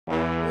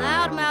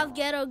Loudmouth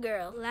ghetto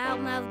girl.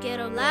 Loudmouth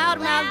ghetto.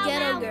 Loudmouth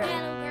ghetto girl.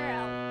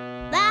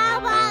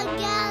 Loudmouth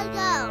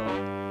ghetto.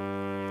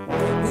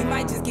 We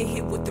might just get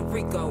hit with the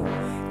Rico.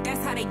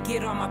 That's how they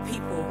get on my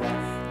people.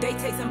 They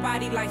take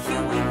somebody like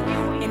Huey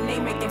and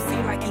they make them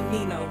seem like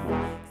Nino.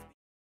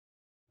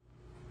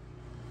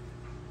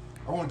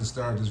 I wanted to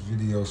start this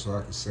video so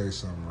I could say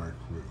something right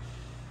quick.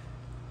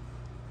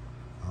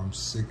 I'm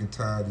sick and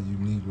tired of you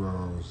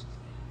Negroes.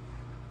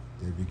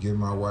 They be giving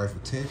my wife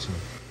attention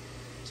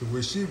to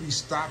where she be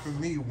stopping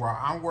me while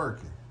I'm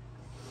working.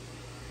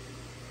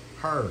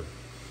 Her,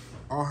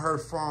 on her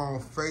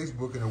phone,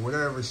 Facebook, and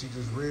whatever she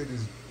just read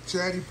this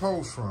chatty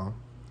post from,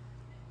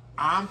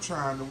 I'm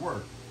trying to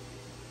work.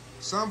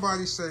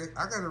 Somebody say,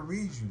 I gotta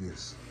read you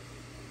this.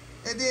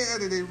 And then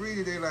after they read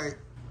it, they like,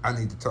 I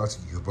need to talk to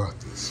you about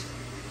this.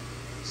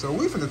 So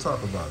we finna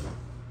talk about it.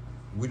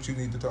 What you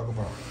need to talk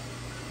about.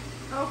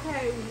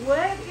 Okay,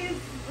 what is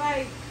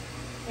like,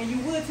 and you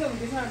would tell me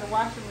to turn the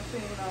washing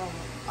machine on.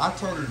 I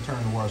told her to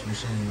turn the washing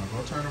machine on.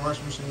 Go turn the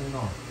washing machine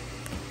on.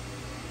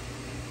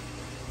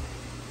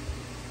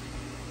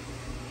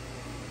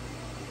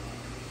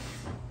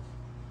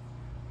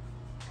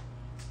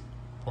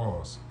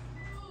 Pause.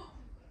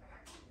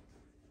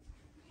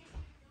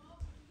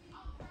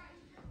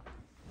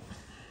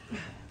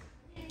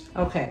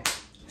 Okay,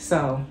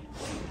 so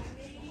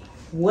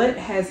what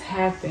has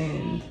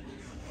happened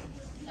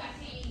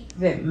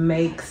that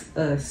makes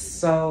us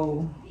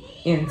so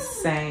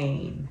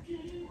insane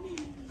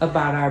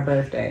about our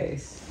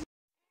birthdays?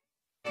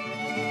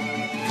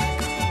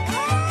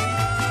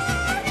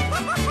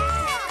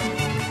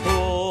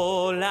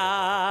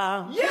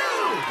 Hola,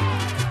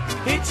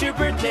 you! It's your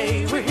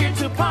birthday, we're here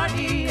to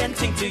party and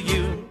sing to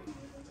you.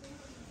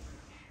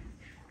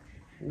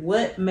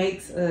 What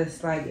makes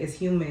us, like, as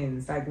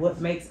humans, like,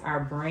 what makes our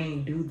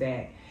brain do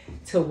that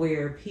to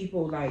where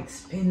people, like,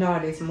 spend all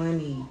this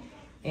money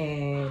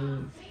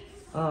and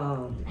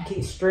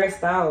get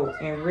stressed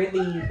out and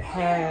really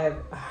have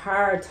a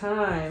hard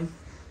time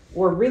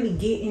or really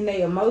get in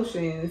their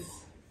emotions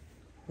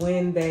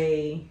when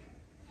they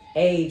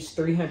age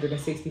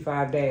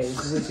 365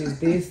 days, which is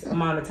this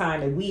amount of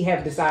time that we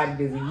have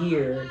decided is a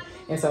year.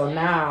 And so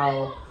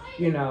now,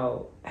 you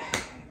know,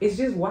 it's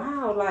just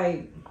wild.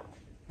 Like,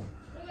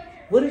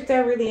 what if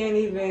that really ain't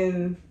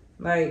even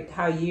like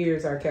how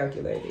years are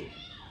calculated?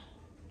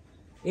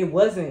 It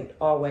wasn't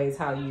always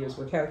how years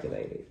were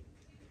calculated.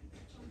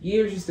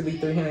 Years used to be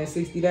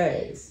 360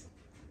 days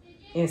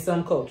in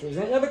some cultures.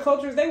 In other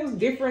cultures, they was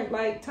different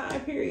like time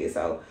periods.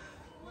 So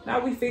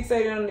now we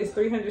fixated on this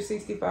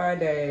 365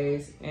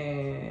 days.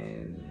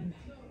 And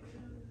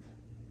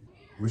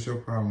what's your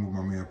problem with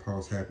my man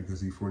Paul's happy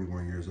because he's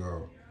 41 years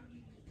old?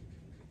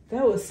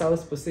 that was so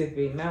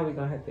specific. Now we're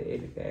gonna have to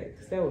edit that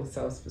because that was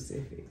so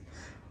specific.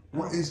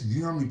 What is,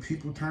 you know how many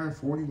people turn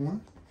 41?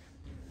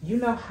 You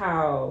know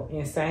how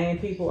insane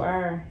people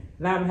are?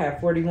 Now I'm gonna have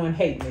 41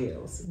 hate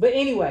mails. But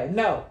anyway,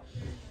 no.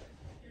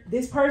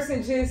 This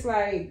person just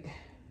like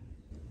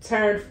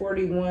turned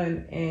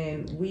 41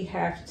 and we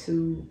have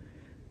to,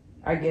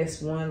 I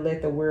guess, one,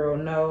 let the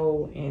world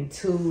know, and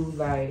two,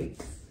 like,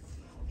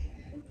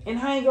 and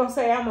I ain't gonna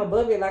say I'm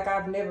above it, like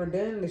I've never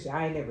done this.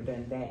 I ain't never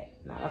done that.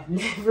 No, I've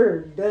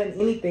never done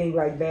anything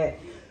like that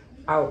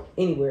out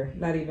anywhere,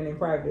 not even in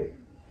private.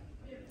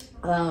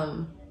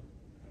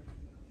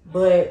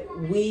 But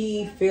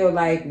we feel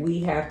like we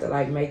have to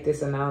like make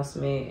this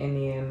announcement, and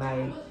then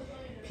like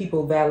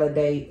people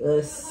validate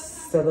us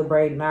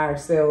celebrating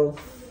ourselves,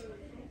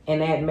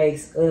 and that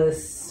makes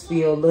us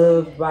feel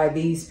loved by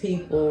these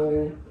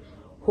people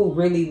who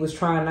really was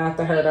trying not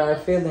to hurt our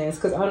feelings.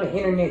 Because on the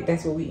internet,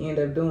 that's what we end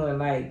up doing.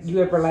 Like,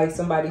 you ever like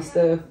somebody's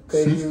stuff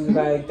because you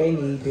like, they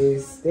need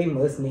this, they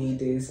must need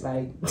this.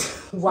 Like,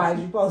 why are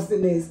you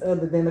posting this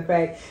other than the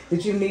fact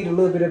that you need a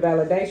little bit of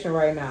validation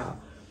right now?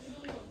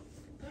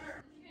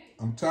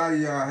 I'm tired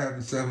of y'all having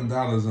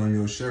 $7 on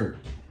your shirt.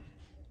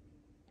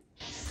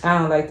 I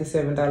don't like the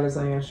 $7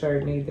 on your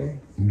shirt neither.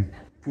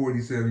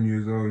 47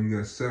 years old, you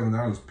got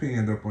 $7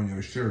 pinned up on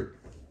your shirt.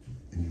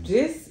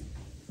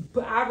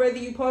 But I'd rather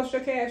you post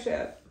your Cash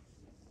App.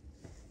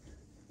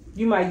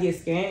 You might get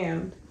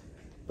scammed,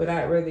 but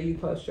I'd rather you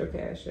post your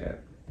Cash App.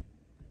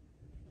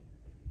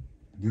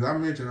 Did I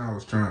mention I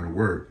was trying to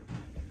work?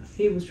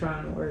 He was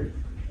trying to work.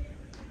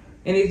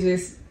 And it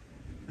just,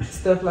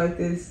 stuff like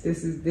this,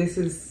 this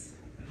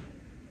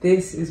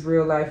is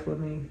real life with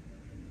me.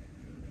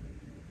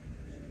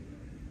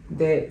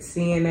 That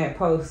seeing that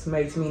post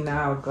makes me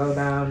now go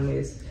down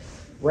this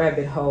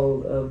rabbit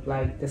hole of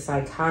like the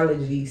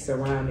psychology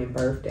surrounding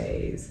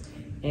birthdays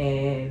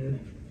and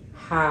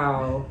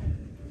how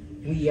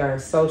we are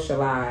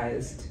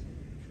socialized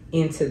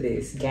into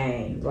this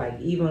game. Like,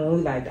 even when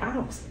we like, I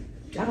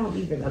don't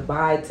even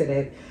abide to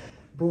that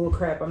bull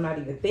crap. I'm not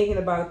even thinking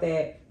about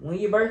that. When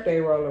your birthday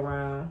roll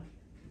around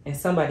and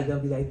somebody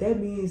gonna be like, that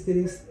means that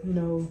it's, you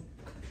know,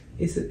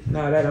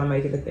 no, that don't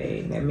make it a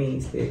thing. That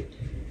means that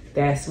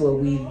that's what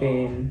we've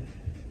been,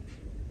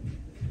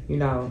 you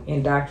know,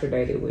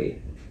 indoctrinated with.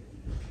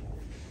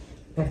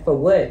 And for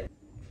what?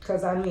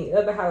 Because, I mean,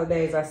 other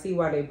holidays, I see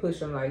why they push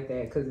them like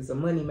that, because it's a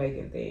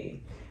money-making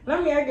thing. And,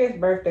 I mean, I guess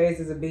birthdays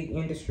is a big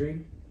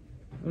industry.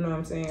 You know what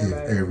I'm saying?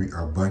 If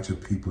a bunch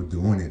of people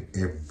doing it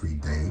every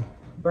day.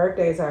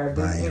 Birthdays are a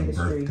big industry.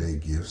 Buying birthday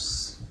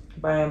gifts.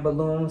 Buying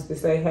balloons to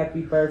say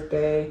happy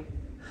birthday.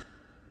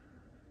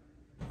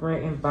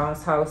 Renting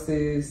bounce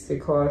houses that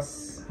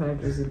cost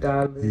hundreds of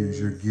dollars. Here's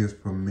your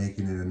gift for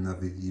making it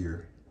another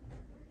year.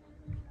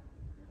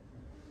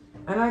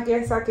 And I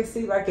guess I could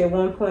see, like, at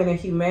one point in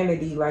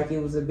humanity, like, it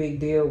was a big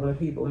deal when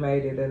people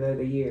made it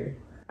another year.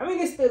 I mean,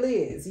 it still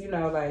is, you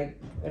know, like,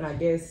 and I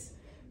guess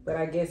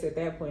at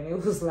that point, it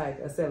was like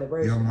a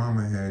celebration. Your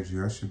mama had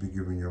you. I should be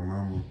giving your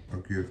mama a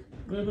gift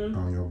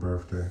on your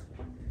birthday.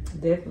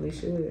 Definitely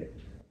should.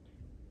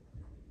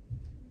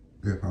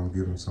 If I'm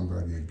giving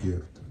somebody a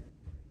gift,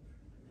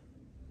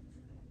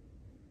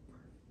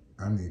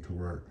 I need to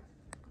work.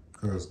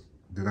 Because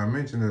did I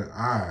mention that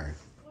I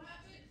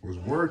was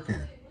working?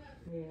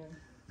 Yeah.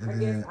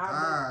 And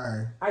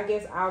I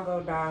guess I'll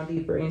go down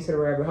deeper into the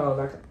rabbit hole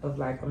of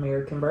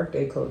American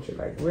birthday culture.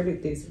 Like, where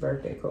did this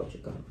birthday culture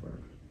come from?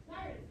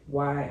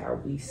 Why are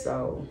we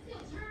so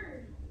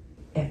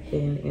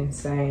effing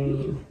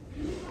insane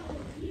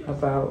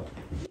about?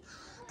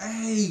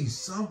 Hey,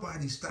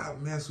 somebody stop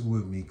messing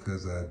with me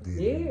because I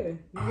did.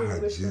 Yeah. I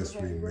just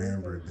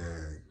remembered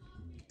that.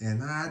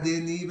 And I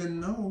didn't even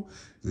know.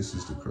 This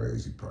is the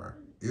crazy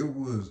part. It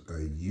was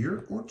a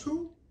year or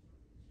two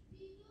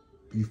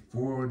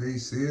before they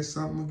said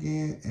something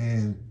again,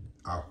 and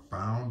I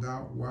found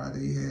out why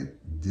they had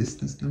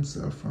distanced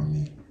themselves from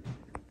me.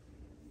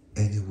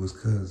 And it was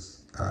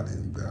because I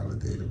didn't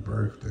validate a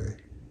birthday.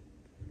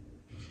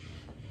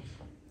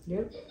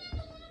 Yep.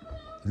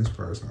 This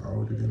person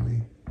older than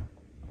me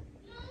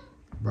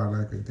by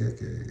like a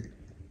decade.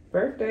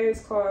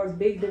 Birthdays cause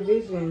big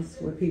divisions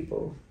with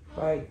people.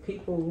 Like,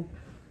 people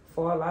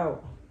fall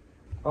out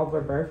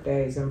over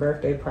birthdays and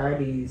birthday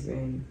parties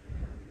and,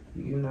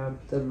 you know,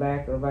 the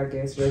lack of, I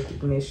guess,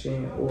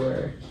 recognition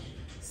or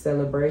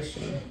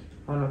celebration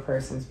on a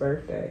person's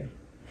birthday.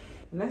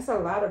 And that's a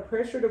lot of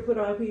pressure to put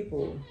on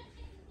people.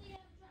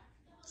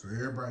 So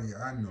everybody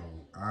I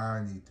know,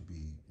 I need to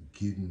be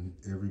getting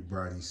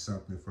everybody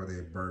something for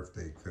their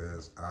birthday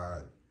because I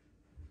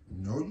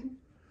know you.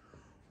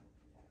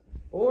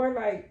 Or,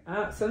 like,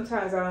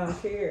 sometimes I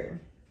don't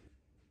care.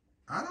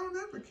 I don't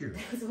ever care.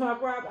 That's my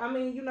problem. I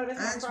mean, you know,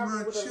 that's my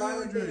problem with a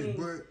lot of things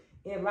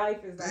but in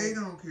life is like, they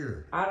don't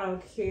care. I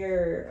don't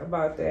care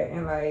about that.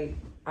 And, like,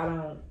 I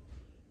don't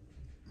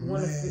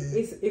want to,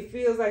 it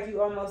feels like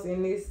you almost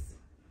in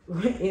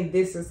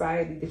this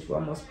society that you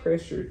almost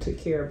pressured to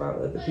care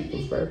about other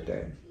people's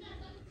birthday.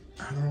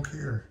 I don't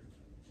care.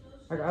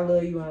 Like, I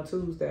love you on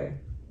Tuesday,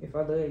 if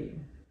I love you.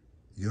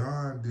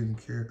 Y'all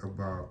didn't care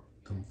about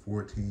them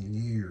 14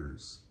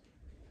 years.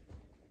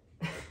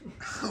 I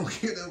don't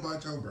care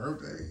about your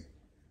birthday.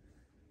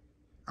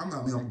 I'm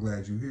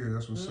glad you're here.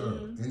 That's what's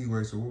up.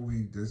 Anyway, so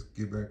we just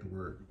get back to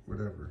work,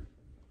 whatever.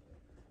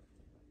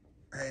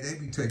 Hey, they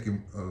be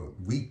taking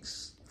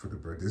weeks for the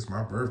birthday. This is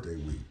my birthday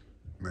week.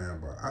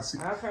 Man, but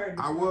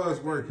I was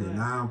working.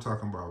 Now I'm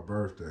talking about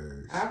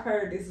birthdays. I've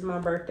heard this is my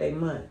birthday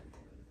month.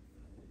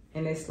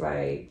 And it's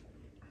like,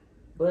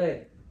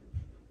 but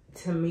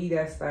to me,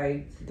 that's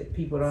like, the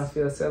people don't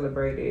feel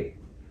celebrated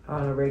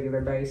on a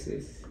regular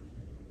basis.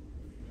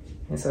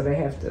 And so they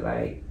have to,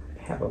 like,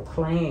 have a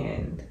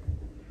planned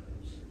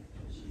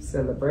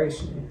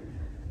celebration.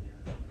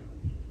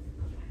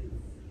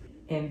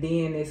 And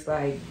then it's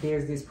like,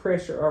 there's this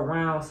pressure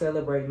around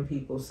celebrating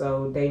people.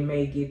 So they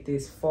may get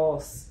this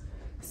false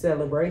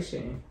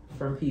celebration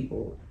from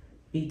people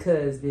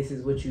because this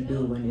is what you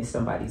do when it's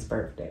somebody's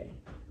birthday.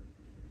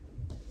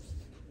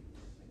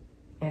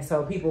 And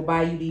so people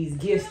buy you these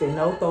gifts that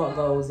no thought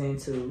goes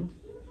into.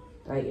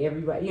 Like,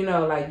 everybody, you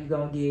know, like, you're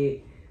going to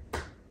get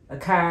a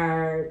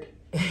card,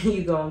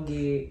 you're going to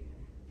get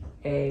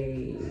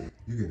you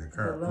get a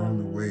card on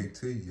the way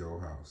to your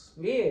house.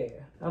 Yeah.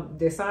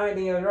 They're signed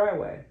in your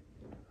driveway.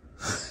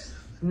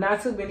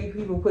 Not too many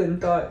people putting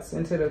thoughts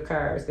into the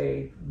cards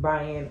they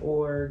buying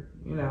or,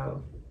 you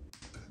know.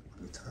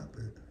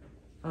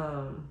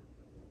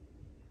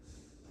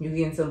 You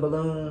getting some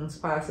balloons,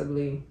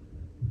 possibly.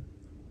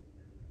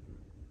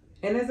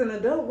 And as an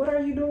adult, what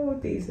are you doing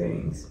with these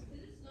things?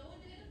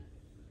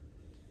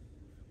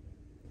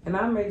 And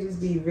I may just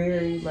be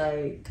very,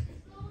 like,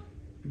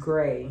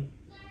 gray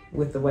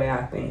with the way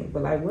I think.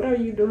 But, like, what are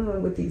you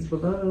doing with these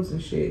balloons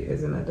and shit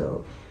as an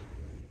adult?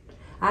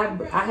 I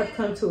have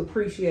come to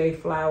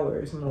appreciate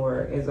flowers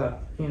more as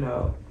you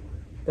know,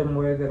 the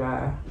more that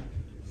I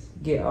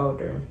get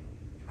older.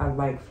 I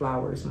like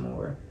flowers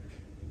more.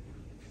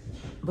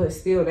 But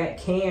still, that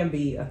can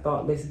be a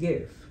thoughtless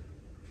gift.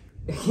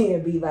 It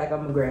can't be like, I'm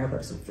going to grab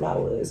her some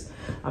flowers.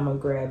 I'm going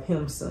to grab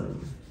him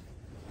some.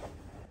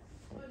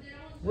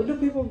 What do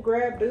people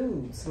grab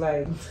dudes?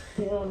 Like,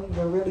 they don't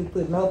even really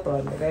put no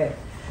thought into that.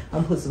 I'm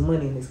going to put some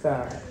money in this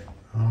card.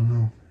 I don't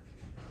know.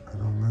 I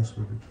don't mess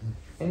with it.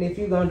 And if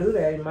you're going to do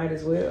that, you might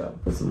as well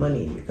put some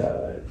money in your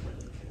card.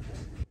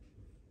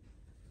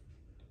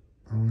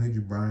 I don't need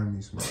you buying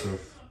me some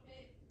stuff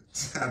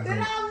Then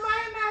I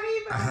might not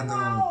even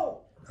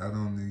know. I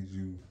don't need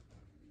you.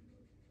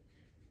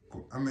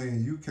 I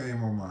mean, you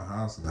came on my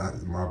house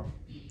and my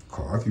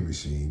coffee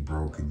machine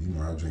broke, and you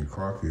know I drink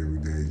coffee every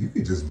day. You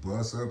could just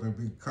bust up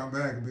and come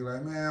back and be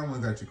like, man, I only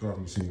got your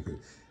coffee machine.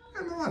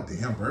 It's not my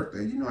damn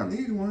birthday. You know I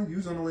need one. You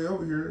was on the way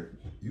over here.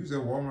 You was at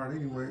Walmart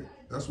anyway.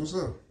 That's what's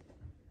up.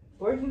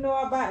 Or you know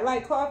I buy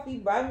coffee.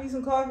 Buy me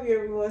some coffee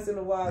every once in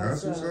a while.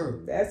 That's what's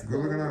up. That's good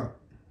cool. Looking out.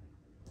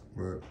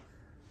 But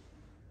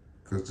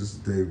because this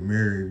day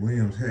Mary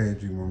Williams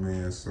had you, my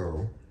man,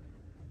 so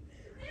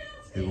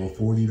they go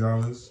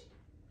 $40.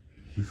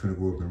 We finna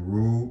go up in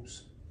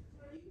Rubes.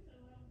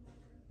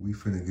 We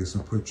finna get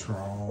some Patron.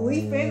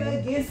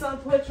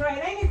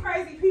 Ain't it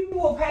crazy? People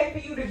will pay for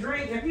you to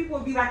drink, and people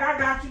will be like, I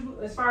got you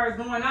as far as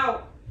going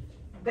out.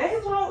 They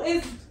won't.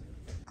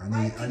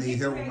 I need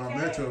help with my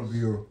Metro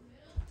bill.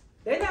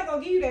 They're not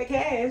gonna give you that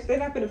cash. They're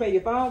not gonna pay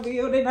your phone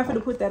bill. They're not gonna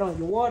put that on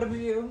your water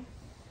bill.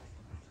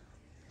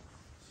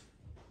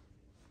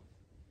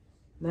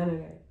 None of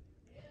that.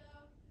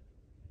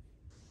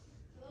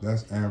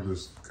 That's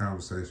Amber's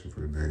conversation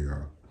for the day,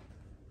 y'all.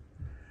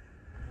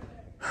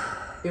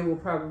 It will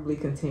probably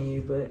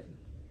continue, but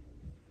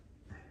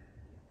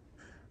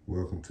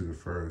welcome to the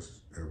first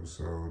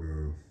episode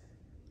of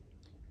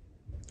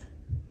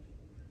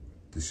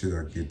the shit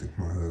I get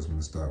my husband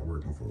to stop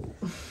working for.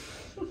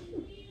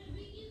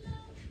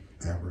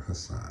 Amber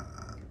Hassan.